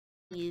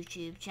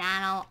YouTube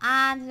channel,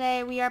 and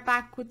today we are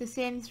back with The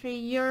Sims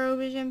 3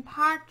 Eurovision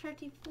part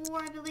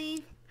 34, I believe.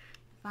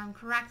 If I'm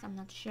correct, I'm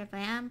not sure if I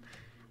am.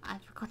 I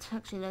forgot to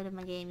actually load up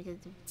my game because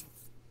the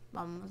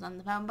mom was on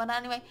the phone. But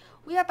anyway,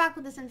 we are back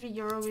with The Sims 3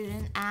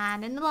 Eurovision,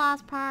 and in the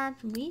last part,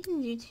 we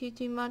didn't do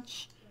too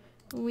much.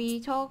 We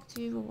talked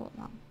to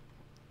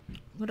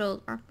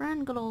our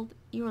friend, good old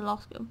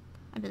Eurolosco,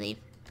 I believe.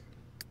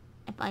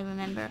 If I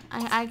remember.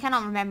 I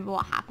cannot remember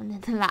what happened in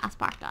the last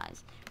part,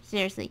 guys.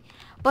 Seriously.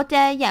 But,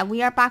 yeah,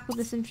 we are back with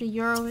The Sims 3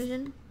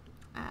 Eurovision.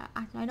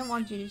 Actually, I don't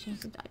want you to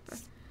change the diaper.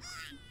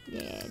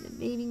 Yeah, the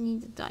baby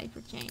needs a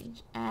diaper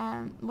change.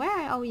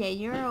 Oh, yeah,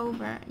 you're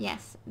over.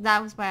 Yes,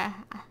 that was where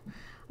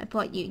I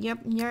put you.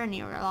 You're in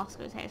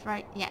Eurolosco's house,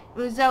 right? Yeah, it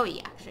was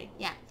Zoe, actually.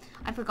 Yeah,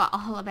 I forgot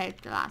all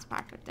about the last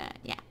part, but,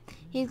 yeah.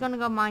 He's gonna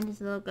go mind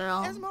his little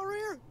girl.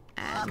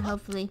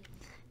 Hopefully,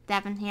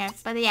 Devin here.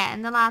 But, yeah,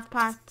 in the last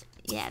part,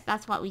 yeah,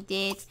 that's what we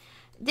did.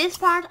 This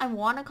part, I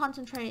want to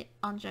concentrate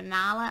on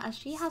Jamala, as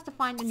she has to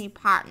find a new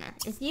partner.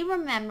 If you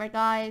remember,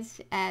 guys,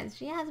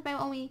 she has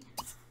about only...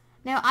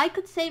 Now, I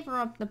could save her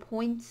up the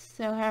points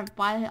so her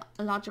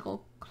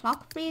biological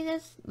clock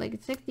freezes,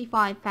 like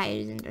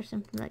 65,000 or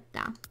something like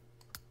that.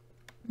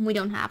 We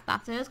don't have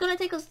that, so it's going to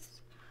take us...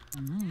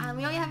 And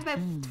we only have about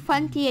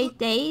 28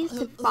 days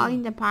to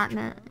find a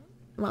partner.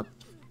 Well,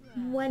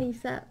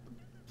 27.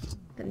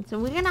 So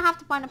we're going to have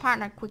to find a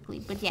partner quickly,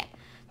 but yeah.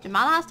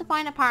 Jamala has to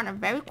find a partner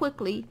very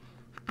quickly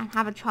and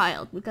have a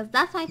child, because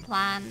that's my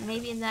plan.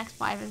 Maybe in the next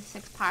 5 or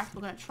 6 parts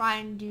we're going to try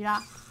and do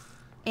that.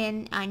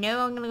 And I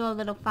know I'm going to go a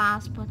little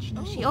fast, but you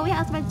know, she only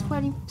has about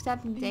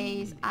 27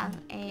 days as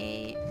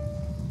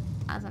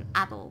an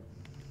adult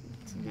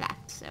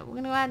left. So we're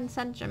going to go ahead and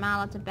send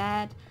Jamala to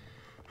bed.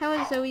 How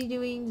is Zoe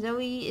doing?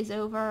 Zoe is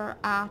over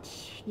at,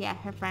 yeah,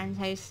 her friend's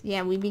house.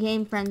 Yeah, we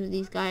became friends with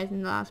these guys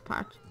in the last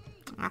part.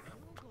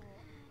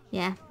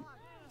 Yeah.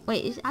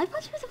 Wait, I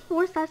thought she was a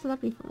 4-star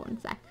celebrity for one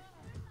sec.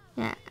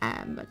 Yeah,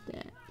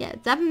 yeah,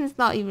 Devin is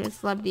not even a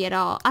celebrity at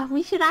all.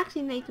 We should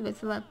actually make him a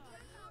celeb.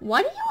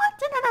 What do you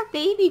want another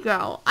baby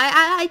girl?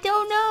 I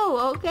don't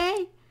know,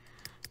 okay?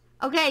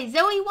 Okay,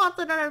 Zoe wants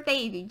another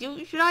baby.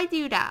 Should I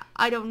do that?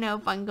 I don't know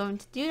if I'm going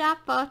to do that,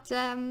 but,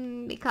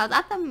 because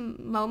at the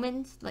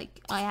moment,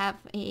 like, I have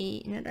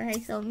another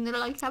household, and they're,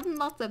 like, having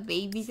lots of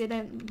babies in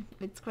it.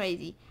 It's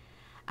crazy.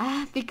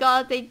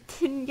 Because they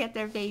didn't get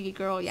their baby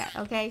girl yet,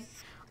 okay?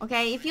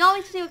 Okay, if you want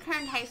me to do a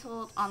current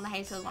household on the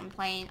household I'm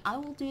playing, I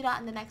will do that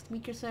in the next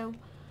week or so,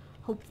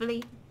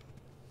 hopefully.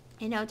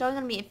 You know, it's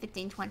only going to be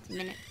a 15-20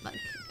 minute, like,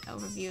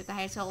 overview of the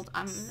household.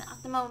 I'm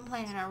at the moment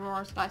playing in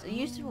Aurora Skies. I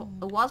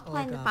was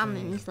playing the family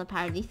in Isla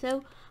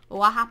Paradiso, but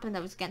what happened, I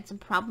was getting some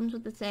problems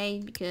with the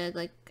save, because,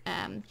 like,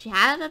 she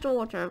had a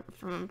daughter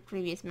from a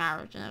previous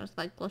marriage, and it was,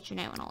 like, glitching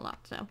out and all that,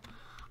 so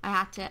I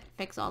had to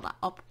fix all that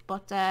up.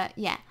 But,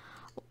 yeah,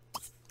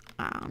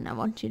 I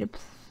want you to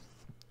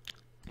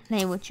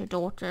play with your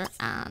daughter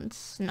and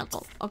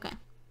snuggle. Okay.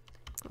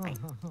 Great.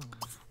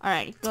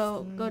 Alright,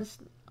 go to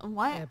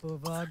what?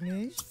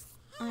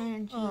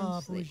 And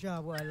sleep.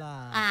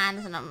 And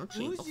there's an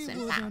unretrievable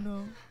sim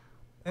found.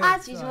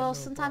 As usual,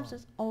 sometimes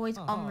there's always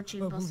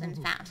unretrievable sims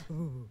found.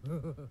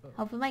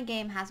 Hopefully my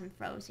game hasn't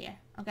froze here.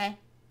 Okay?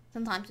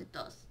 Sometimes it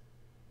does.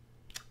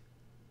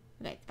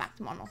 Okay, it's back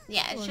to normal.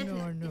 Yeah, it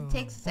shouldn't. It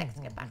takes a second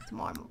to get back to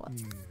normal, but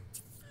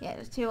yeah,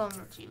 there's 2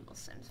 unretrievable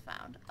sims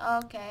found.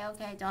 Okay,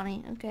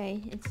 Donnie.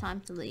 Okay, it's time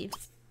to leave.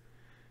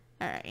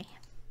 Alright.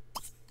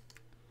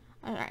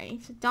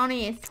 Alright, so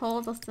Donnie has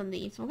told us to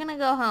leave, so we're gonna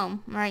go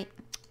home, right?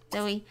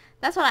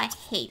 That's what I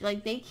hate.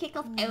 Like, they kick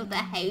us out of the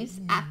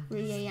house at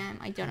 3 AM.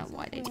 I don't know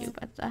why they do,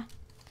 but,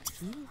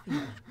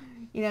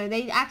 you know,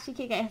 they actually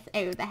kick us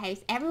out of the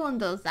house. Everyone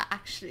does that,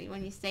 actually,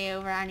 when you stay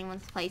over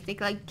anyone's place. They,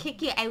 like,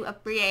 kick you out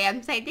at 3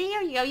 AM, say,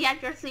 there you go, you had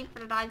your sleep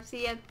for the night,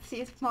 see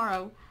you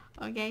tomorrow,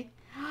 okay?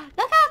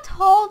 Look how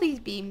tall these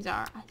beams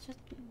are. I just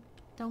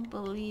don't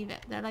believe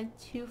it. They're like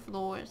 2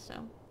 floors,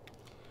 so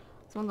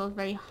it's one of those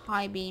very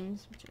high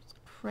beams, which is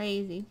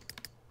crazy.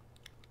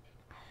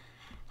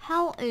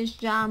 How is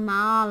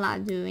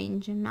Jamala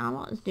doing?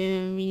 Jamala is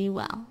doing really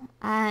well.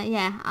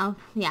 Yeah,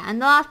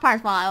 and the last part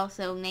as well, I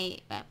also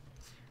made,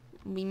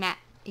 we met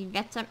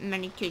Iveta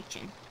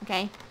Manikuchin,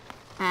 okay?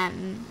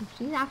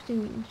 She's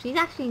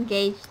actually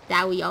engaged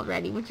Dowie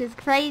already, which is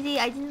crazy.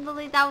 I didn't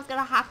believe that was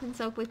gonna happen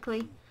so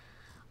quickly.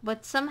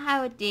 But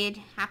somehow it did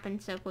happen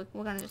so quick.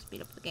 We're gonna just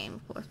speed up the game,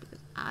 of course, because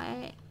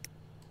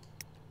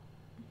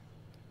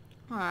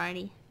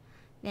Alrighty.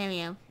 There we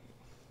go.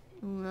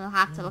 We'll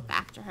have to look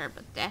after her,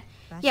 but,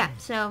 yeah,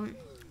 so...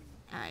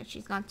 Alright,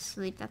 she's gone to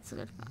sleep. That's a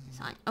good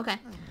sign. Okay.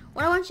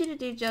 What I want you to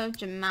do,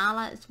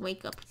 Jamala, is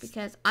wake up,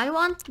 because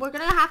we're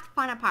gonna have to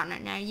find a partner.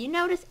 Now, you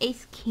notice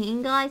Ace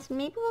King, guys.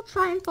 Maybe we'll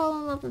try and fall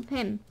in love with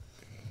him.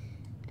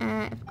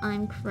 If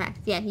I'm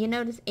correct. Yeah, you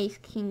notice Ace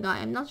King guy.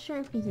 I'm not sure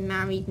if he's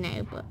married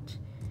now, but...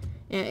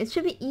 You know, it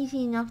should be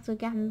easy enough to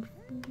get him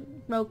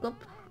broke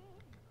up.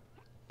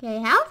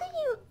 Okay, how do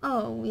you...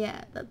 Oh,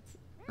 yeah, that's...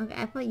 Okay,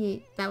 I thought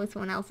that was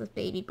someone else's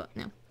baby, but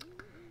no.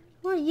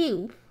 Who are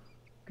you?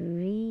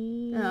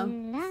 Green.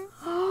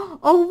 Oh.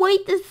 Oh,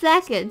 wait a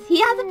second.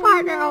 He has a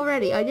partner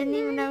already. I didn't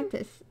even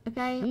notice.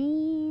 Okay.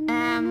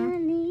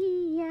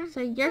 So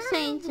you're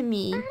saying to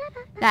me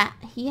that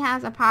he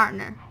has a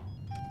partner?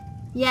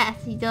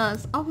 Yes, he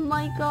does. Oh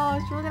my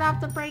gosh, we're gonna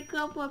have to break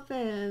up with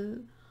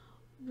him.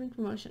 Drink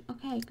promotion.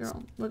 Okay,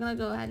 girl. We're gonna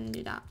go ahead and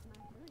do that.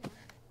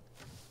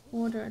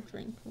 Order a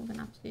drink. We're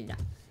gonna have to do that.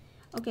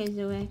 Okay,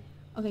 Zoe.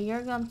 Okay,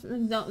 you're going to...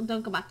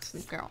 Don't go back to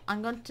sleep, girl.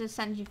 I'm going to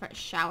send you for a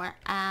shower.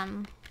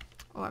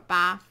 Or a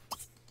bath.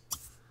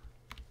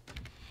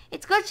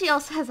 It's good she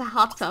also has a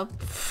hot tub.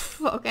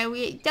 Okay,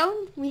 we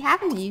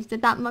haven't used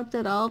it that much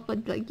at all,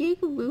 but like you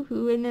can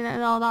woohoo in it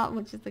and all that,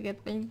 which is a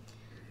good thing.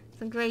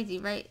 It's crazy,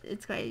 right?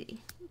 It's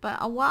crazy.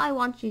 But what I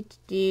want you to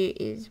do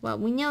is, well,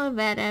 we know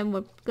Veda,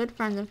 we're good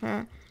friends of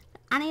her.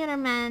 Any other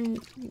man,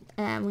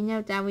 we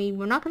know that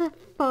we're not gonna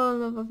fall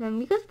in love with him.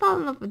 We could fall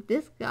in love with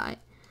this guy.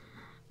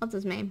 What's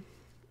his name?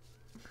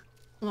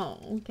 Oh,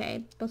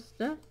 okay,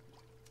 Buster.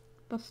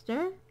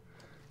 Buster?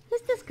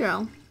 Who's this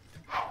girl?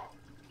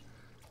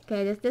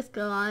 Okay, there's this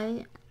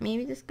guy.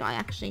 Maybe this guy,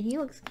 actually. He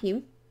looks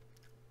cute.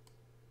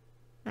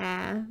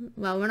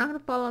 Well, we're not gonna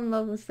fall in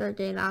love with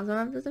Sergey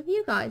Lazarov. There's a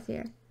few guys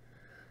here.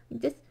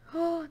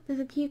 Oh, there's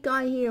a cute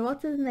guy here.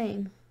 What's his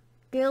name?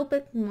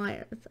 Gilbert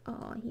Myers.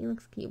 Oh, he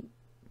looks cute.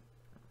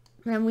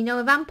 And we know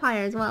a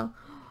vampire as well.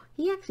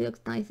 He actually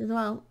looks nice as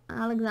well.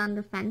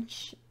 Alexander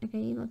Finch.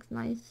 Okay, he looks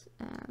nice.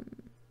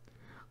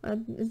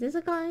 Is this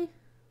a guy?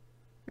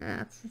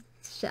 That's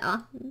shut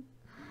up.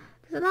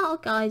 There's a lot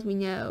of guys we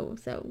know,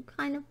 so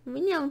kind of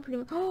we know him pretty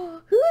much.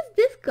 Oh, who is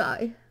this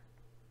guy?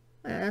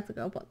 That's a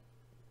girl, but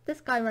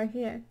this guy right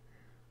here.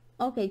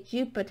 Okay,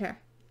 Jupiter.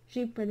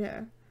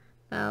 Jupiter.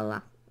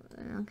 Well,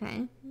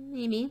 okay,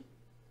 maybe.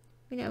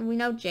 We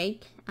know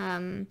Jake.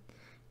 Devon.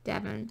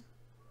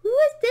 Who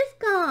is this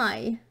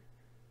guy?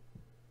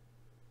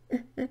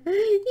 He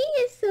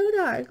is so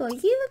dark. Like,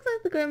 he looks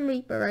like the Grim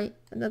Reaper, right?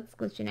 That's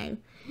good to know.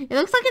 It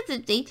looks like it's a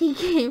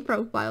JTK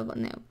profile, but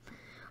no.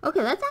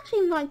 Okay, let's actually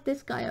invite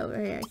this guy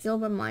over here,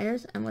 Gilbert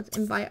Myers, and let's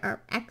invite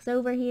our ex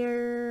over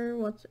here.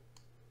 What's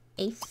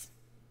Ace?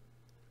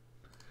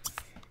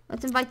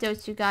 Let's invite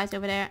those two guys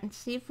over there and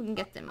see if we can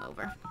get them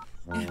over.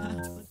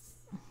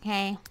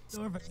 Okay.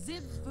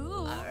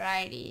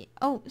 Alrighty.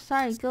 Oh,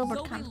 sorry,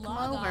 Gilbert can't come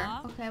over.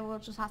 Okay, we'll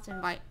just have to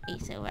invite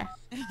Ace over.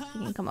 He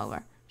can come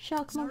over.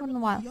 Sure, come over in a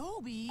while.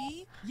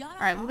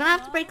 Alright, we're gonna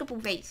have to break up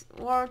with Ace.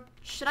 Or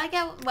should I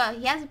get... Well,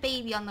 he has a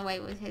baby on the way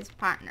with his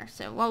partner.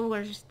 So what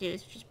we'll just do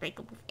is just break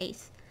up with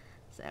Ace.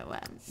 So,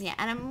 yeah.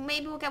 And then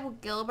maybe we'll get with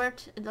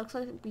Gilbert. It looks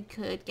like we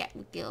could get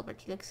with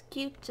Gilbert. He looks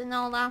cute and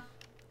all that.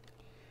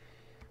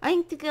 I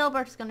think the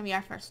Gilbert's gonna be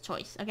our first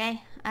choice,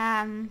 okay?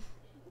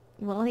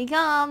 Will he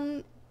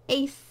come?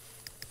 Ace.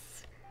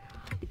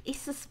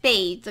 Ace of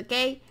spades,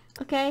 okay?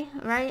 Okay,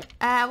 right?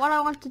 What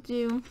I want to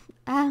do...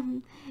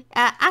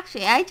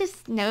 actually, I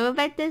just know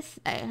about this.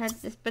 I heard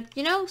this, but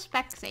you know,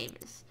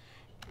 Specsavers.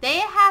 They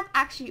have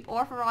actually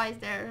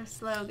authorized their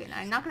slogan.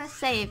 I'm not gonna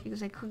say it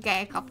because I could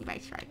get a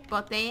copyright strike,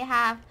 but they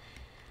have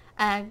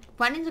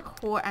went into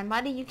court and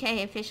by the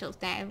UK officials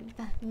now,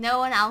 no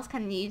one else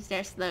can use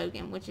their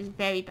slogan, which is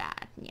very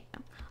bad. Yeah.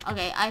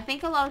 Okay, I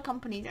think a lot of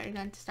companies are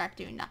going to start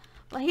doing that.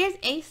 But here's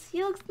Ace.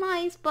 He looks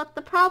nice, but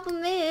the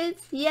problem is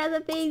he has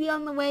a baby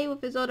on the way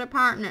with his other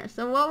partner.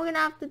 So what we're gonna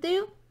have to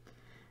do?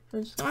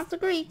 We're just gonna have to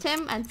greet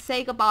him and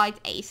say goodbye to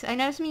Ace. I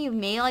know some of you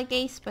may like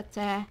Ace, but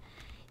yeah,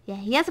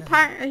 he has a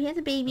partner. He has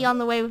a baby on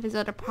the way with his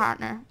other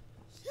partner.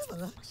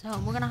 So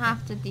we're gonna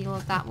have to deal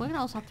with that. We're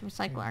gonna also have to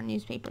recycle our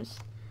newspapers.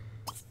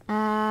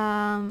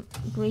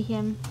 Greet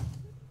him.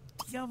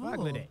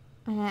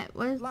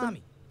 Where's the...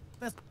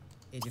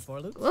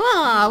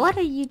 Whoa, what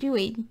are you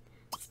doing?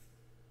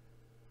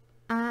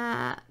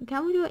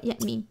 Can we do it? Yeah,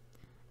 me.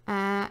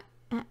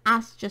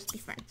 Us just be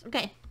friends.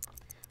 Okay.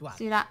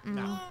 See that?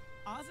 Alrighty.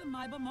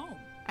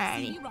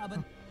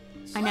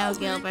 I know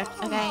Gilbert,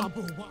 okay?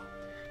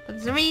 But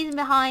there's a reason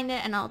behind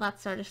it and all that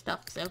sort of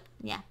stuff, so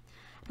yeah.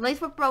 At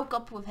least we broke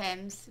up with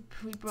him.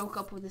 We broke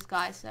up with this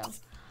guy, so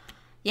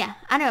yeah.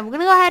 Anyway, we're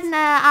gonna go ahead and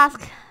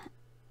ask.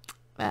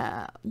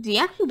 Do you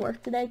actually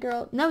work today,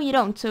 girl? No, you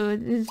don't, so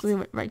it is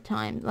the right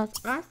time.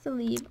 Let's ask to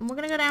leave. And we're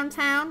gonna go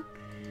downtown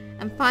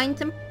and find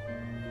some...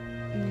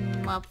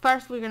 well,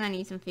 first we're gonna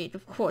need some food,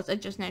 of course. I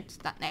just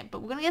noticed that now.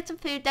 But we're gonna get some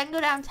food, then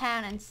go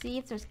downtown and see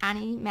if there's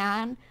any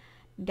man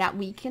that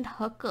we can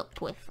hook up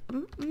with.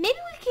 Maybe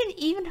we can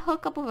even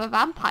hook up with a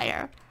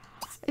vampire.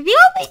 If you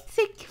want me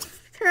to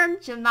turn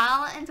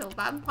Jamala into a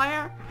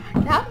vampire,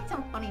 that would be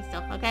some funny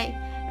stuff, okay?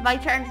 If I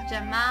turned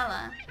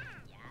Jamala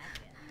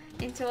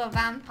into a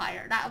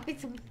vampire, that would be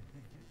some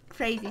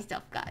crazy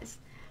stuff, guys.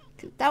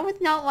 That was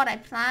not what I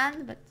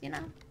planned, but you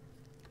know,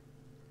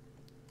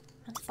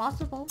 that's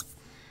possible.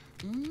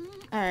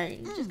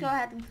 Alright, just go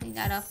ahead and clean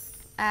that up.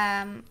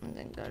 I'm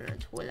gonna go to the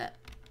toilet.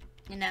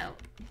 You know,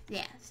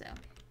 yeah, so.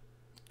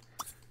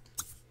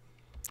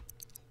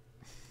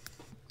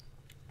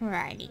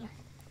 Alrighty.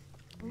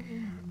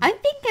 I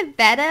think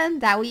better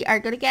that we are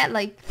gonna get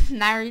like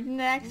married in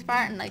the next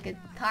part and like a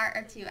part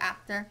or two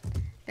after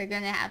they're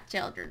gonna have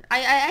children.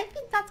 I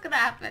think that's gonna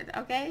happen,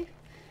 okay?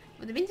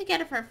 Well, they've been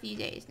together for a few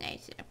days now,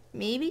 so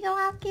maybe they'll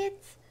have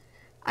kids.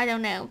 I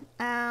don't know.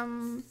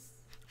 Alrighty.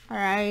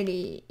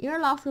 You're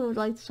lost who would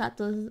like to chat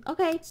to us.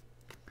 Okay.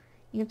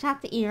 You can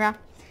chat to Ira.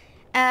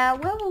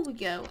 Where will we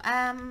go?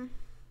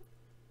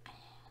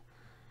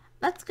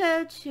 Let's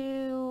go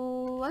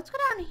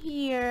down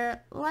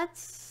here.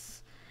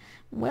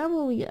 Where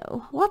will we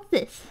go? What's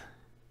this?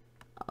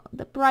 Oh,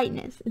 the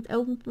brightness. It's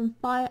open from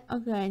 5.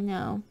 Okay,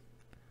 no.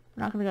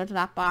 We're not gonna go to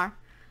that bar.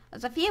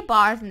 There's a few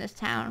bars in this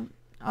town.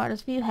 Or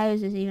there's a few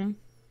houses even.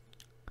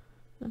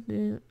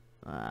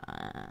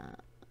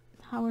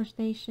 Power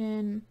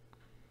station.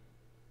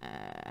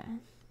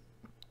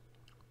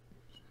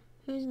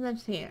 Who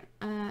lives here?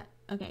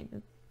 Okay,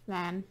 that's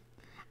them.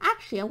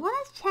 Actually, I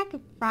want to check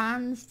if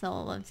Franz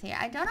still lives here.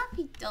 I don't know if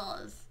he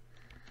does.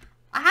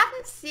 I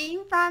haven't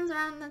seen Franz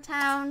around the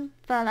town,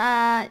 but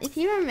if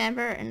you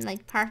remember in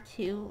like part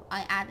 2,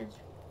 I added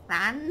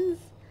Franz.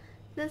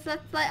 This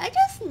looks like, I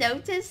just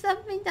noticed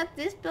something, that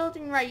this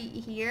building right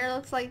here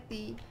looks like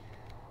the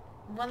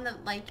one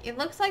that, like, it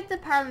looks like the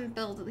Parliament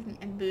building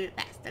in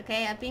Budapest,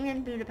 okay? I've been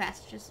in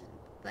Budapest just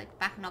like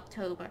back in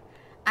October,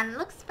 and it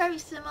looks very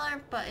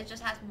similar, but it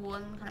just has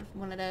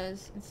one of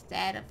those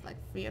instead of like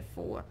 3 or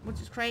 4, which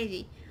is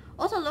crazy.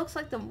 Also looks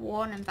like the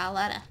one in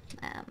Valletta,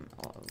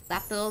 or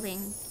that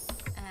building,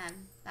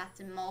 that's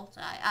in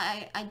Malta.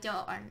 I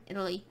don't, or in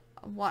Italy,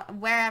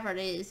 wherever it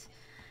is.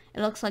 It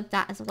looks like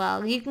that as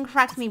well. You can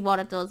correct me what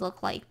it does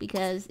look like,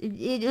 because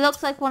it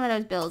looks like one of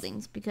those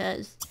buildings,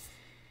 because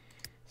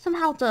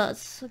somehow it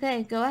does.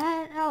 Okay, go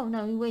ahead. Oh,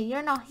 no, wait,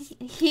 you're not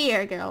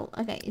here, girl.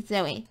 Okay, it's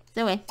Zoe.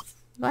 Zoe,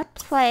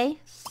 let's play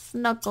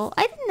Snuggle.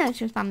 I didn't know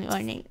she was family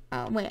oriented.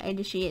 Oh, wait, I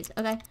know she is.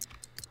 Okay.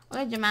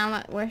 Okay,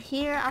 Jamala, we're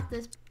here at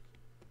this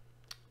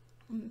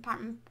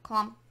apartment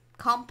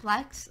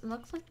complex. It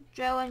looks like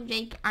Joe and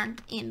Jake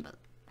aren't in, but...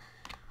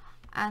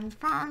 And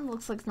Fran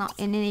looks like it's not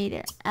in it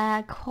either.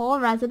 Cole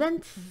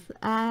residence.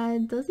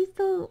 Does he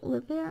still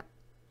live here?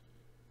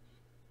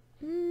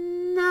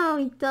 No,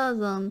 he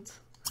doesn't.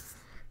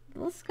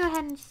 Let's go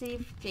ahead and see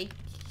if Jake...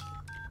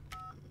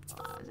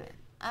 What was it?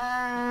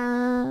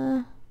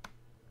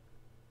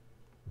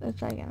 Let's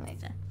try again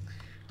later.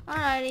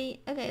 Alrighty.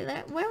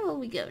 Okay, where will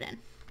we go then?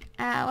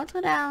 Let's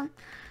go down.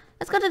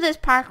 Let's go to this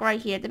park right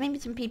here. There may be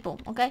some people,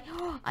 okay?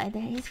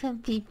 There is some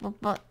people,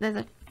 but there's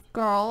a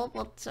girl,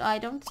 but I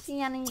don't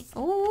see any.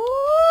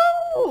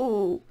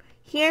 Oh,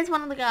 here's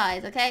one of the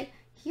guys, okay?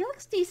 He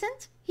looks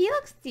decent. He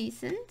looks like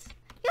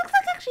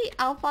actually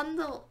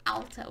Alfonso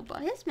Alto,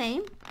 but his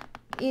name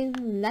is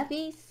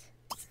Levy.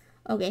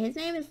 Okay, his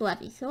name is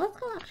Levy, so let's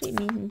go actually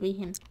meet and greet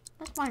him.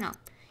 Why not?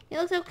 He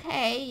looks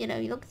okay, you know,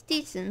 he looks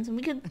decent, and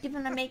we could give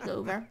him a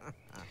makeover.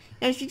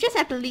 You know, she just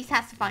at least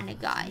has to find a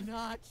guy.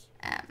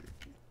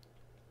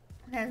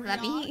 There's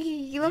Levy.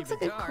 He looks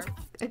like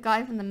a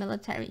guy from the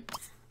military.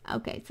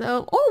 Okay,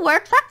 so, we're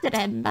attracted to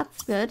him.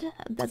 That's good.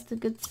 That's a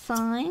good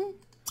sign.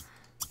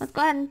 Let's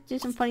go ahead and do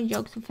some funny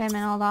jokes with him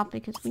and all that,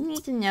 because we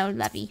need to know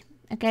Levy,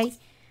 okay?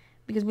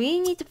 Because we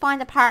need to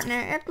find a partner,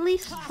 at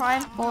least try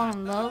and fall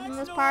in love in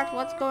this part.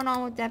 What's going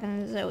on with Devin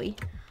and Zoe?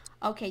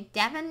 Okay,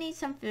 Devin needs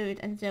some food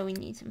and Zoe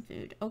needs some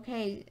food.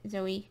 Okay,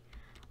 Zoe.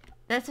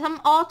 There's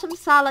some autumn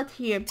salad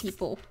here,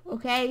 people,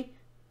 okay?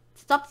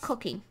 Stop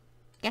cooking.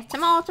 Get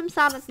some autumn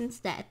salad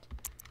instead.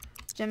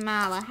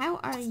 Jamala, how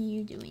are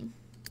you doing?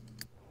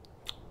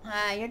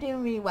 You're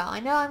doing really well. I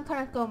know I'm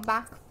kind of going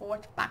back and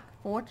forth.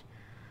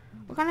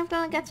 We're kind of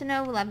going to get to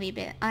know Levy a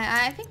bit.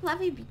 I think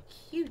Levy would be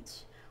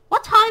cute.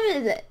 What time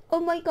is it? Oh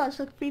my gosh,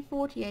 like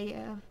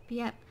 3:40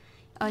 p.m.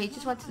 Oh, he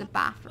just went to the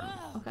bathroom.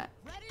 Okay.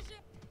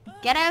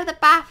 Get out of the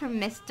bathroom,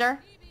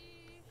 mister.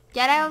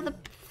 Get out of the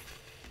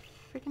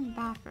freaking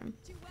bathroom.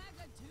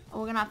 Oh,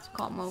 we're going to have to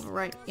call him over,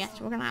 right? Yes,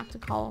 we're going to have to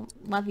call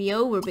Levy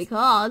over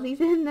because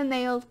he's in the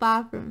nails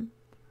bathroom.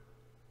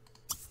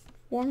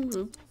 One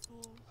group.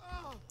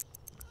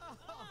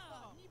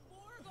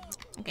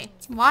 Okay,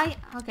 why?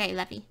 Okay,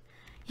 Levy.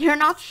 You're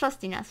not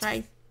trusting us,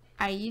 right?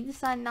 You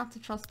decided not to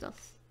trust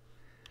us.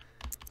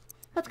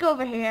 Let's go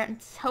over here and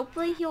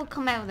hopefully he'll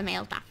come out of the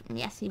male bathroom.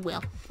 Yes, he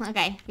will.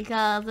 Okay,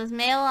 because there's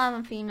male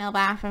and a female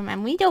bathroom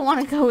and we don't want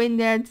to go in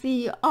there and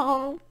see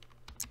all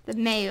the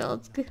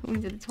males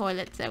going to the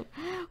toilet. So,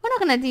 we're not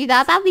going to do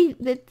that. That'd be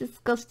a bit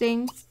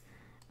disgusting.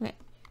 Okay.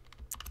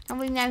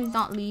 Hopefully now he's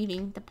not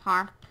leaving the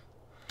park.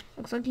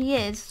 Looks like he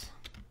is.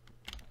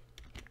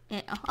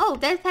 Yeah. Oh,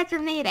 there's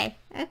Petramide.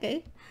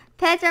 Okay.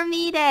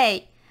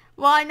 Petramide.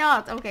 Why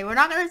not? Okay, we're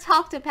not going to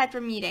talk to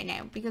Petramide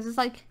now because it's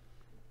like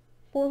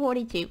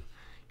 4:42.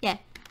 Yeah.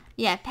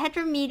 Yeah,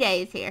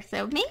 Petramide is here.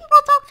 So maybe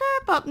we'll talk to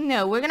her, but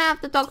no, we're going to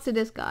have to talk to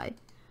this guy.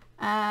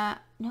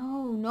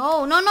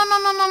 No. And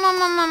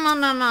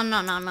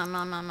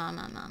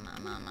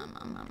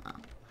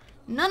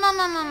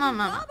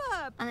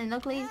then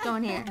look, he's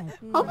going here.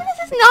 Hopefully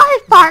this is not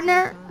his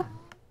partner.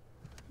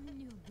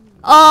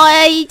 Oh,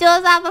 yeah, he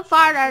does have a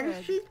partner.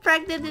 She's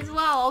pregnant as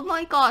well. Oh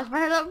my gosh,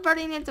 we're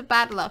running into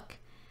bad luck.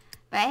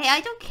 But hey, I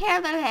don't care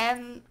about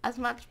him as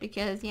much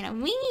because, you know,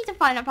 we need to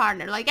find a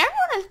partner. Like,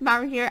 everyone is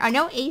married here. I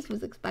know Ace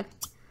was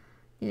expecting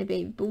a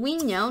baby. But we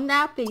know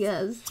that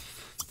because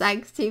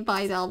thanks to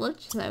my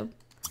knowledge. So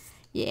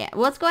yeah,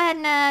 let's go ahead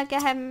and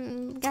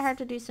get her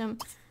to do some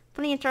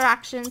funny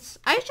interactions.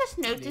 I just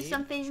noticed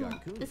something.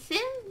 The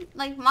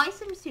my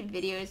Sims 2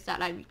 videos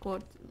that I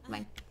record,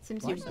 like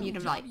Sims 2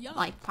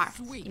 like parts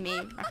you may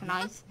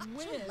recognize.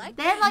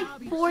 They're like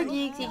 4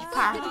 gigs each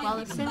part, while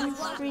the Sims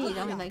 3 is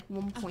only like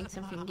 1 point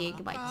something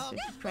gigabytes,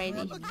 which is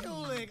crazy.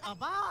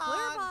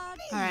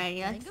 Alright,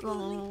 let's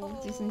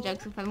do some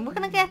jokes with him. We're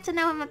gonna get to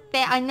know him a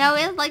bit. I know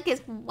it's like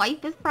his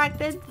wife is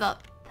pregnant,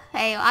 but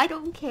hey, I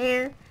don't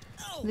care.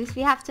 At least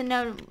we have to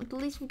know. At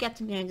least we get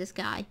to know this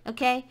guy,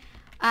 okay?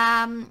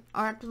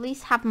 Or at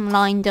least have him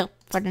lined up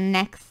for the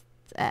next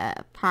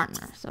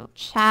partner. So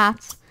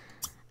chat,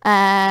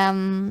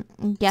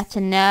 get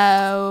to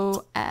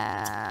know.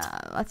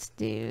 Let's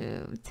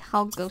do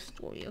tell ghost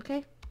story,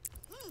 okay?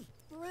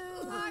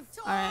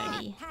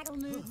 Alrighty.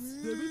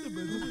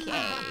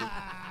 Okay.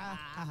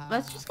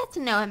 Let's just get to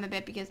know him a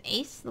bit because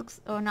Ace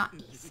looks, or not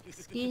Ace.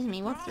 Excuse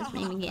me. What's his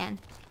name again?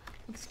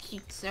 Looks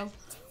cute. So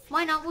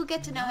why not? We'll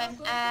get to know him.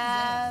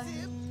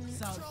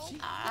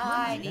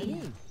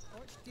 Alrighty.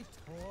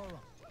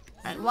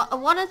 Alright,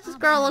 what is this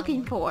girl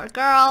looking for?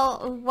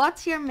 Girl,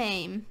 what's your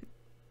name?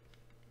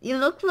 You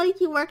look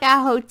like you work at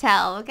a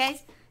hotel,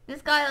 okay?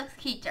 This guy looks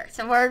cuter,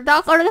 so we're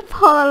not going to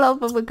fall in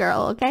love with a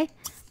girl, okay?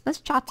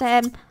 Let's chat to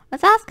him.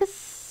 Let's ask a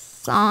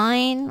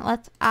sign.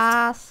 Let's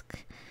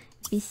ask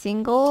if he's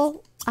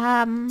single.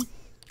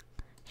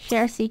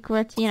 Share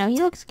secrets. You know, he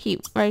looks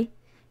cute, right?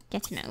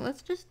 Get to know.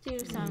 Let's just do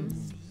some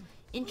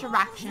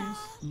interactions.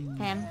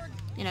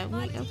 You know,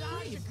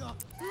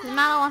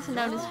 Mala wants to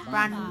know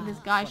this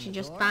guy she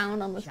just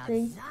found on the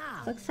street.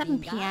 It's like 7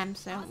 PM,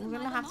 so we're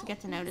gonna have to get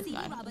to know this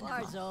guy.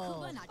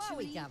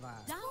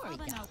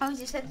 Oh,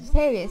 you said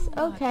Sagittarius.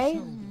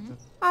 Okay.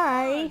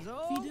 Alright.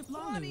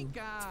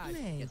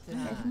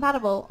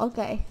 Compatible.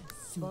 Okay.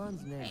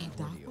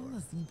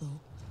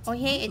 Oh,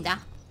 he hated that.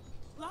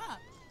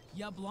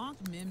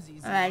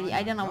 Alright,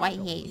 I don't know why he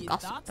hates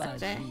gossip,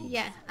 but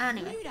yeah.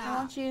 Anyway, I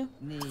want you.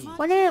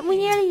 We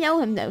nearly know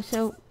him though,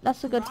 so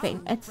that's a good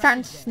thing. It's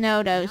starting to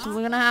snow though, so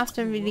we're gonna have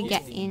to really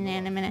get in there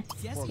in a minute.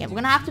 Yeah, we're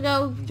gonna have to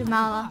go to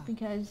Mala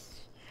because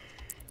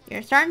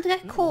you're starting to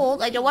get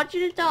cold. I don't want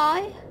you to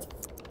die.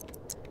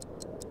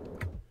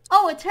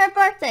 Oh, it's her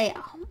birthday.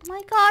 Oh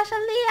my gosh,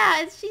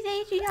 Allia, she's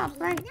aging up,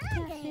 right?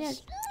 Yeah, she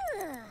is.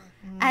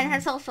 And her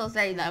social's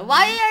very low.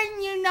 Why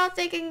are you not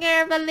taking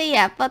care of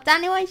Allia? But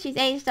anyway, she's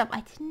aged up.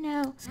 I didn't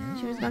know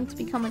she was going to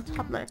become a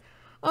toddler.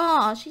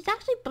 Oh, she's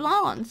actually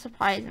blonde,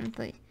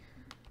 surprisingly.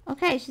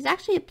 Okay, she's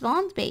actually a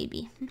blonde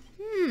baby.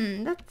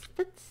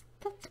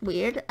 That's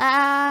weird.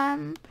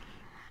 I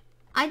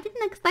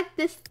didn't expect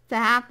this to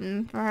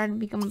happen for her to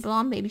become a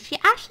blonde baby. She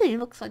actually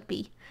looks like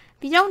me.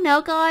 If you don't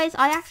know, guys,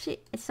 I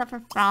actually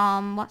suffer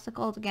from, what's it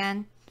called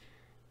again?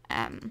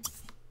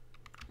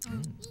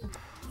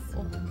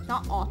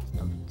 Not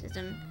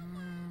autism.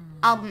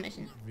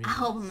 Albinism.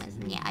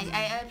 Albinism, yeah.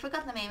 I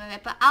forgot the name of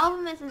it. But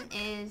albinism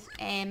is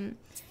a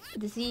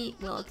disease.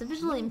 Well, it's a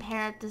visually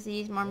impaired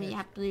disease. Normally you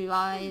have blue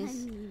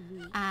eyes.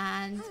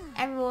 And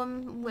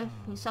everyone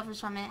who suffers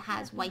from it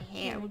has white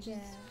hair, which is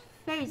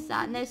very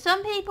sad. Now,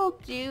 some people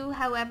do,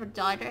 however,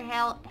 dye their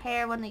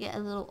hair when they get a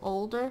little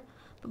older.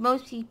 But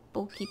most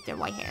people keep their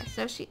white hair.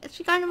 So she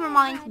kind of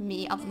reminds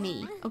me of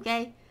me,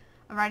 okay?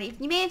 Alrighty.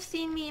 You may have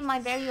seen me in my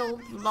very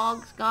old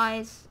vlogs,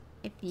 guys.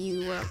 If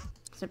you were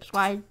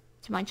subscribed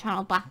to my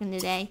channel back in the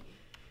day,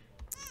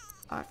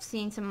 or have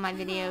seen some of my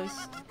videos,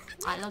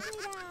 I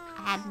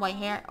had white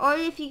hair. Or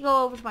if you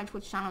go over to my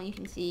Twitch channel, you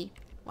can see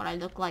what I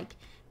look like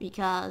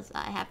because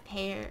I have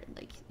hair,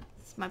 like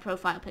it's my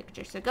profile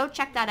picture. So go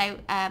check that out.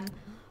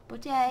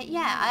 But yeah,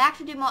 I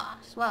actually do more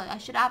as well. I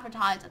should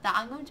advertise that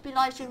I'm going to be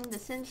live streaming The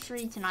Sims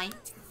 3 tonight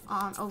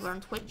over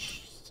on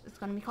Twitch. It's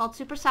going to be called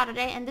Super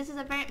Saturday, and this is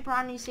a very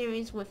brand new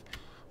series with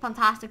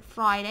Fantastic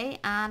Friday,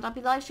 and I'll be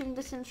live streaming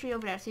The Sims 3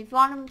 over there. So if you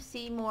want to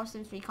see more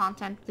Sims 3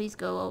 content, please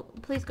go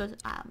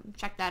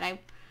check that out.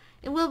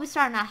 It will be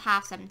starting at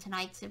 7:30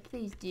 tonight, so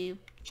please do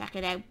check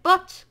it out.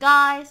 But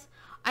guys,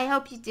 I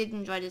hope you did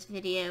enjoy this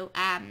video.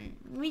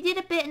 We did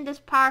a bit in this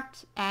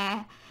part.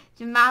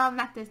 Jamal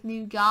met this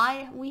new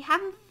guy. We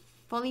haven't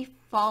fully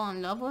fallen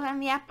in love with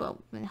him yet, but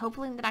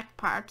hopefully in the next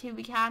part 2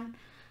 we can.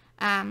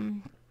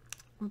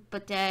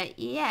 But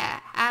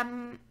yeah,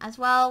 as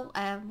well,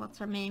 what's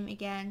her name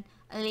again?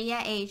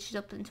 Allia aged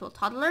up into a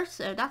toddler,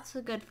 so that's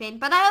a good thing.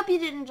 But I hope you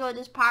did enjoy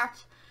this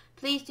part.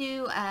 Please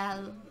do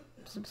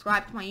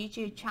subscribe to my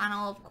YouTube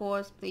channel, of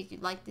course. Please do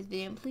like this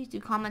video, and please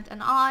do comment,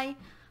 and I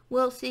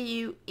will see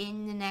you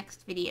in the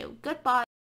next video. Goodbye.